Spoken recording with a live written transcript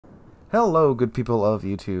Hello, good people of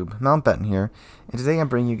YouTube. Mountbatten here, and today I'm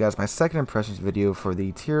bringing you guys my second impressions video for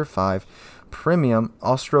the Tier 5 Premium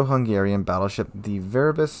Austro-Hungarian Battleship, the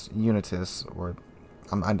Viribus Unitis, or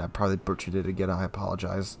I probably butchered it again. I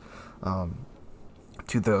apologize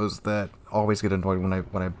to those that always get annoyed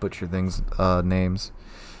when I butcher things names.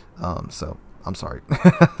 So I'm sorry.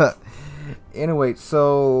 Anyway,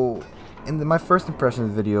 so in my first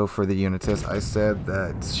impressions video for the Unitis, I said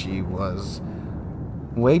that she was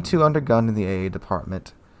way too undergunned in the AA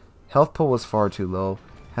department. Health pool was far too low.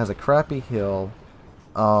 Has a crappy hill,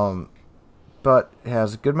 but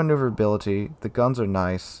has good maneuverability. The guns are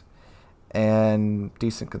nice and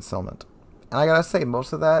decent concealment. And I gotta say,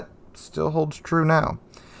 most of that still holds true now.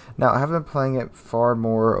 Now, I have been playing it far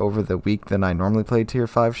more over the week than I normally play Tier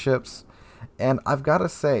 5 ships, and I've gotta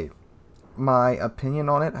say, my opinion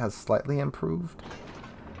on it has slightly improved.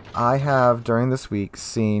 I have, during this week,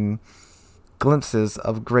 seen glimpses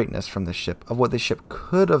of greatness from the ship, of what the ship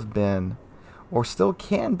could have been, or still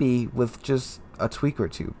can be, with just a tweak or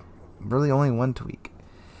two. Really only one tweak.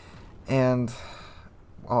 And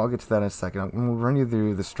I'll get to that in a second. I'm going to run you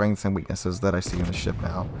through the strengths and weaknesses that I see in the ship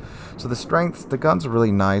now. So the strengths, the guns are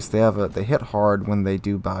really nice. They hit hard when they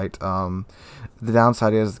do bite. The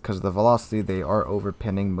downside is, because of the velocity, they are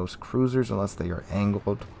overpinning most cruisers unless they are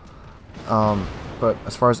angled. But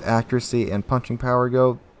as far as accuracy and punching power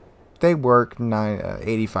go, they work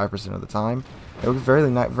 85% of the time. They work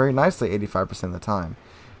very nicely 85% of the time.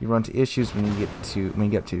 You run into issues when you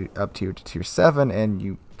get up to tier 7, and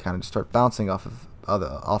you kind of start bouncing off of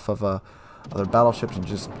other battleships and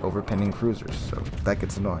just overpinning cruisers. So that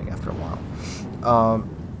gets annoying after a while.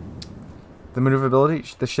 The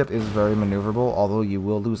maneuverability, the ship is very maneuverable. Although you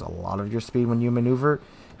will lose a lot of your speed when you maneuver,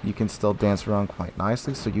 you can still dance around quite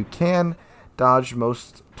nicely. So you can dodge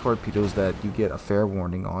most torpedoes that you get a fair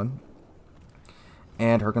warning on.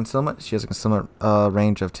 And her concealment, she has a concealment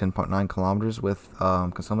range of 10.9 kilometers with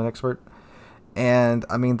Concealment Expert. And,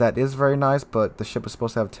 I mean, that is very nice, but the ship was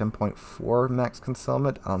supposed to have 10.4 max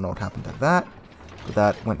concealment. I don't know what happened to that, but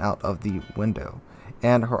that went out of the window.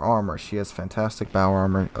 And her armor, she has fantastic bow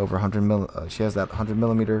armor, over 100 she has that 100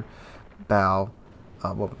 millimeter bow,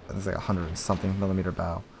 well, it's like 100 and something millimeter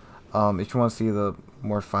bow. If you want to see the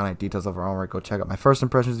more finite details of her armor, go check out my first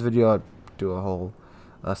impressions video. I'll do a whole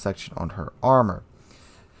section on her armor.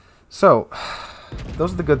 So,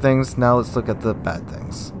 those are the good things. Now let's look at the bad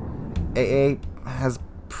things. AA has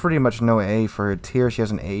pretty much no AA for her tier. She has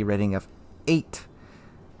an AA rating of 8,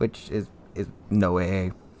 which is no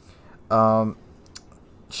AA.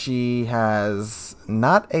 She has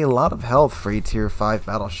not a lot of health for a tier 5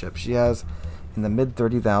 battleship. She has in the mid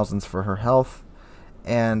 30,000s for her health.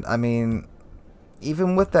 And, I mean,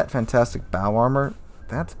 even with that fantastic bow armor,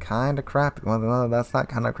 that's kind of crappy. Well, no, that's not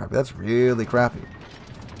kind of crappy. That's really crappy.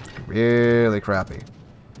 Really crappy.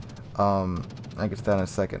 I'll get to that in a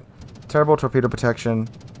second. Terrible torpedo protection.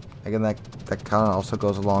 Again, that kind of also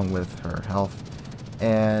goes along with her health.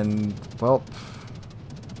 And, well,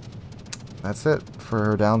 that's it for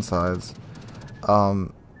her downsides.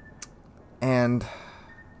 And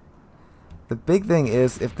the big thing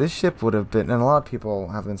is, if this ship would have been, and a lot of people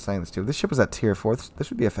have been saying this too, if this ship was at tier 4, this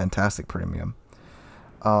would be a fantastic premium.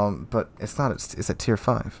 But it's not, it's at tier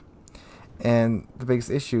 5. And the biggest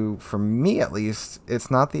issue, for me at least, it's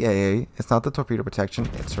not the AA, it's not the torpedo protection,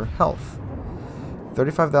 it's her health.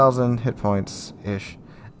 35,000 hit points-ish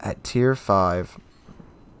at tier 5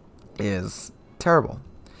 is terrible.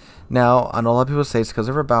 Now, I know a lot of people say it's because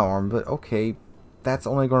of her bow armor, but okay, that's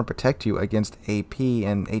only going to protect you against AP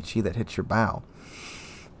and HE that hits your bow.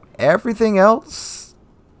 Everything else,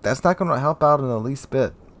 that's not going to help out in the least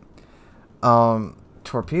bit.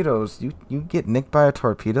 Torpedoes, you get nicked by a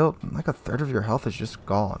torpedo, like a third of your health is just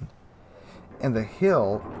gone. And the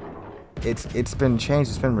hill, it's been changed,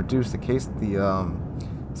 it's been reduced. The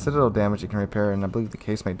citadel damage it can repair, and I believe the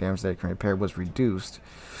casemate damage that it can repair was reduced.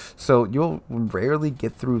 So you'll rarely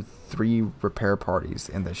get through 3 repair parties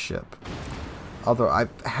in this ship. Although I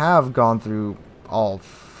have gone through all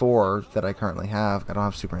 4 that I currently have. I don't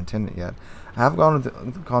have Superintendent yet. I have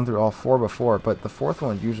gone through all 4 before, but the 4th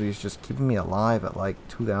one usually is just keeping me alive at like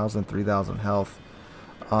 2,000, 3,000 health,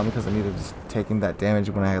 because I'm either just taking that damage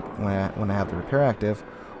when I have the repair active,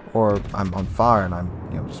 or I'm on fire and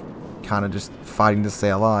I'm just kind of just fighting to stay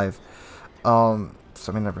alive. So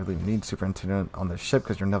I mean, I really need Superintendent on the ship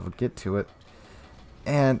because you'll never get to it.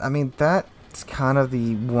 And I mean, that's kind of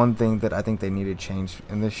the one thing that I think they need to change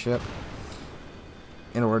in this ship,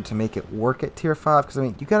 in order to make it work at tier 5, because I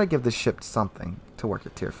mean, you gotta give this ship something to work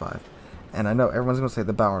at tier 5. And I know everyone's gonna say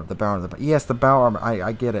the bow armor, the bow armor, yes, the bow armor,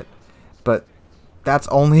 I get it, but that's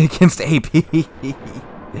only against AP.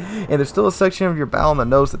 And there's still a section of your battle that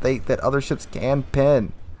knows that other ships can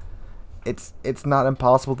pin. It's not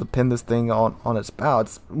impossible to pin this thing on its bow.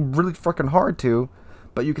 It's really freaking hard to,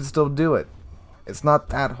 but you can still do it. It's not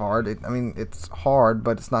that hard. I mean, it's hard,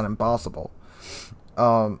 but it's not impossible.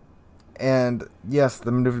 And yes,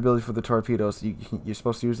 the maneuverability for the torpedoes. You're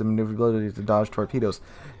supposed to use the maneuverability to dodge torpedoes.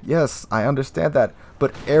 Yes, I understand that.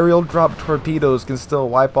 But aerial drop torpedoes can still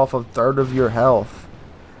wipe off a third of your health.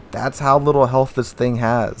 That's how little health this thing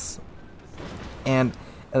has. And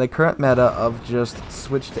in the current meta of just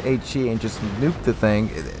switch to HE and just nuke the thing,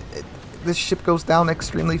 this ship goes down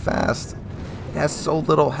extremely fast. It has so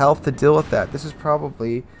little health to deal with that. This is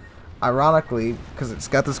probably, ironically, because it's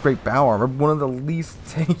got this great bow armor, one of the least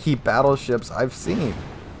tanky battleships I've seen.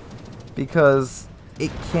 Because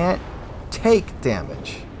it can't take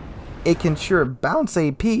damage. It can sure bounce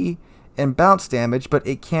AP and bounce damage, but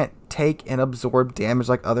it can't take and absorb damage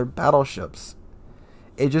like other battleships.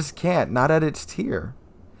 It just can't, not at its tier.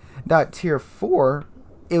 Now at tier 4,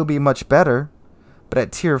 it would be much better. But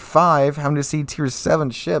at tier 5, having to see tier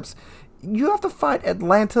 7 ships, you have to fight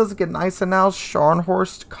Atlantas, Gneisenau's,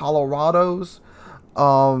 Scharnhorst, Colorados,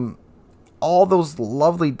 all those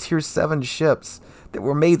lovely tier 7 ships that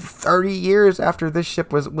were made 30 years after this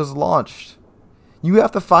ship was launched. You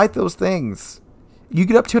have to fight those things. You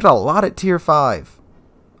get up to it a lot at tier 5.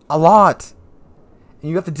 A lot. And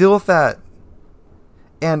you have to deal with that.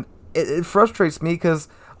 And it frustrates me because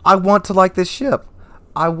I want to like this ship.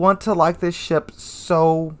 I want to like this ship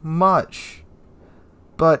so much.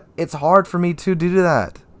 But it's hard for me to do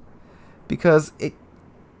that. Because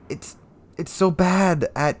it's so bad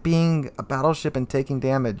at being a battleship and taking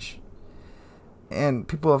damage. And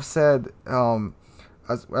people have said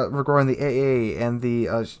regarding the AA and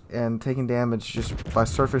and taking damage just by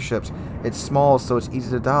surface ships, it's small so it's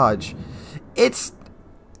easy to dodge.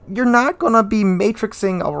 You're not going to be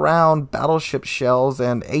matrixing around battleship shells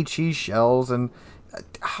and HE shells, and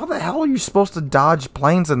how the hell are you supposed to dodge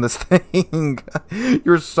planes in this thing?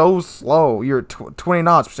 You're so slow. You're 20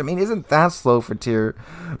 knots, which I mean isn't that slow for tier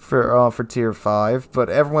 5, but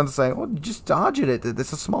everyone's saying, "Well, just dodge it.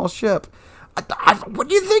 It's a small ship." What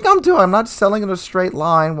do you think I'm doing? I'm not sailing in a straight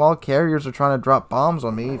line while carriers are trying to drop bombs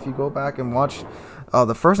on me. If you go back and watch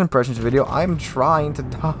the first impressions video, I'm trying to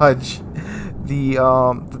dodge the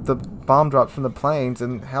bomb drops from the planes,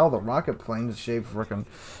 and hell, the rocket planes shaved frickin'.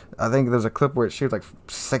 I think there's a clip where it shaved like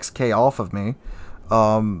 6K off of me,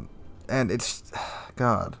 and it's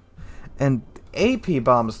God, and AP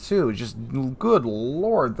bombs too. Just good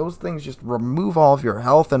lord, those things just remove all of your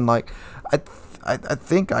health, and like I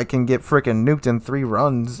think I can get frickin' nuked in 3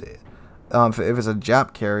 runs. If it's a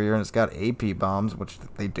Jap carrier and it's got AP bombs, which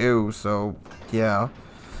they do, so yeah.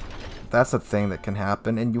 That's a thing that can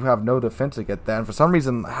happen, and you have no defense against that. And for some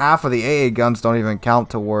reason, half of the AA guns don't even count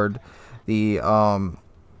toward the AA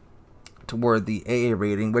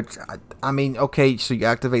rating. Which I mean, okay, so you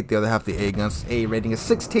activate the other half of the AA guns. AA rating is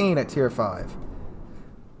 16 at tier 5,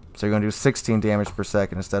 so you're gonna do 16 damage per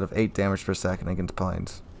second instead of 8 damage per second against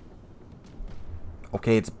planes.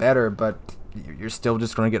 Okay, it's better, but you're still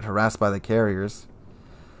just gonna get harassed by the carriers,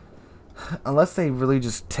 unless they really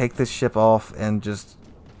just take this ship off and just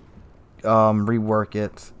rework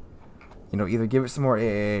it. You know, either give it some more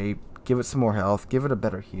AA, give it some more health, give it a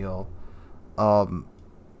better heal.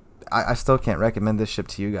 I still can't recommend this ship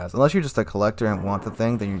to you guys unless you're just a collector and want the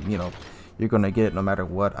thing. Then you know you're gonna get it no matter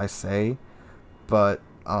what I say. But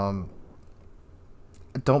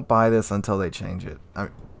don't buy this until they change it. I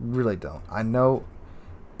really don't. I know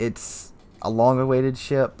it's a long-awaited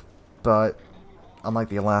ship, but unlike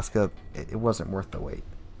the Alaska, it wasn't worth the wait.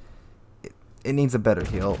 It needs a better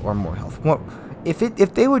heal or more health. Well, if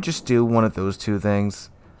they would just do one of those two things,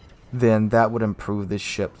 then that would improve this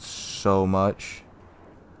ship so much.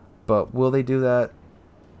 But will they do that?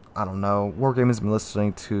 I don't know. Wargaming has been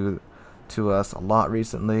listening to us a lot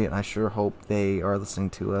recently, and I sure hope they are listening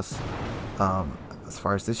to us as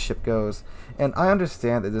far as this ship goes. And I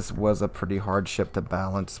understand that this was a pretty hard ship to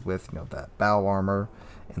balance with, you know, that bow armor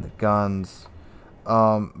and the guns,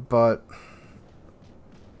 but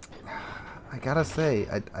I gotta say,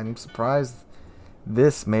 I'm surprised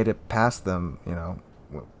this made it past them, you know.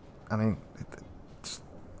 I mean, just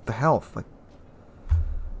the health, like,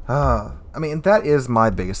 I mean, that is my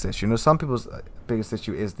biggest issue. You know, some people's biggest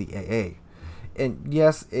issue is the AA. And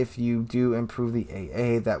yes, if you do improve the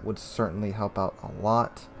AA, that would certainly help out a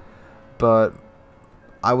lot. But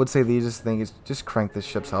I would say the easiest thing is just crank this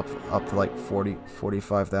ship's up to like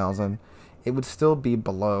 45,000. It would still be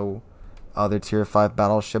below other tier 5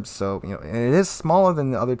 battleships, so you know, and it is smaller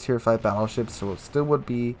than the other tier 5 battleships, so it still would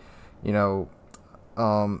be, you know,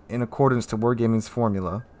 in accordance to Wargaming's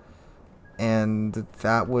formula, and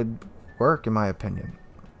that would work in my opinion.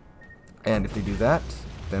 And if they do that,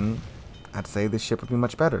 then I'd say the ship would be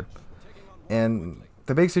much better. And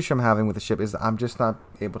the biggest issue I'm having with the ship is that I'm just not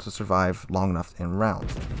able to survive long enough in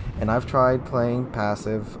rounds. And I've tried playing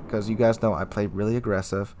passive, because you guys know I play really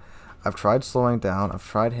aggressive. I've tried slowing down, I've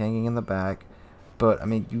tried hanging in the back, but I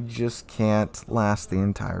mean, you just can't last the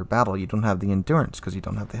entire battle. You don't have the endurance, because you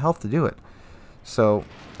don't have the health to do it. So,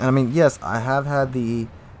 and I mean, yes, I have had the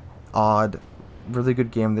odd, really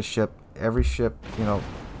good game of the ship. Every ship, you know,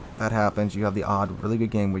 that happens. You have the odd, really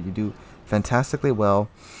good game where you do fantastically well.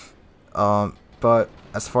 But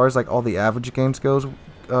as far as like all the average games go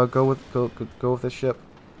with this ship,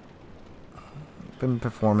 I've been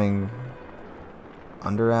performing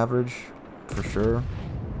under average for sure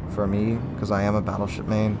for me, because I am a Battleship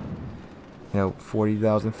main. You know,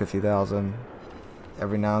 40,000, 50,000,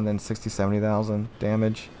 every now and then 60, 70,000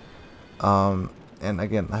 damage. And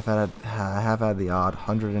again, I have had the odd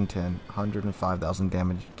 110, 105,000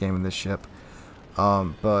 damage game in this ship.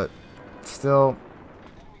 But still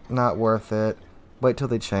not worth it. Wait till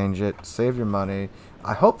they change it. Save your money.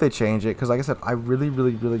 I hope they change it, because like I said, I really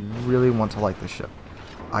want to like this ship.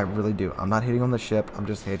 I really do. I'm not hating on the ship. I'm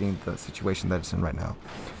just hating the situation that it's in right now.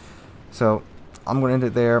 So I'm going to end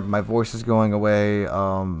it there. My voice is going away.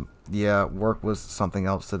 Yeah, work was something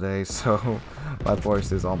else today, so my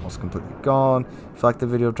voice is almost completely gone. If you like the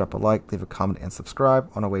video, drop a like, leave a comment, and subscribe.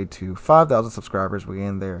 On our way to 5,000 subscribers. We're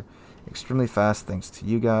getting there extremely fast, thanks to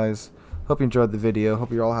you guys. Hope you enjoyed the video.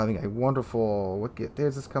 Hope you're all having a wonderful... What day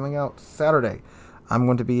is this coming out? Saturday. I'm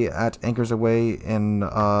going to be at Anchors Away in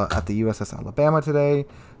at the USS Alabama today,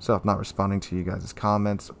 so if I'm not responding to you guys'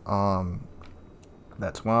 comments,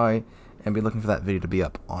 that's why. And be looking for that video to be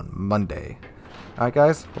up on Monday. Alright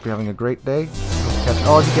guys, hope you're having a great day. Hope to catch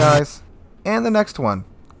all of you guys in the next one.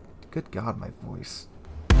 Good God, my voice.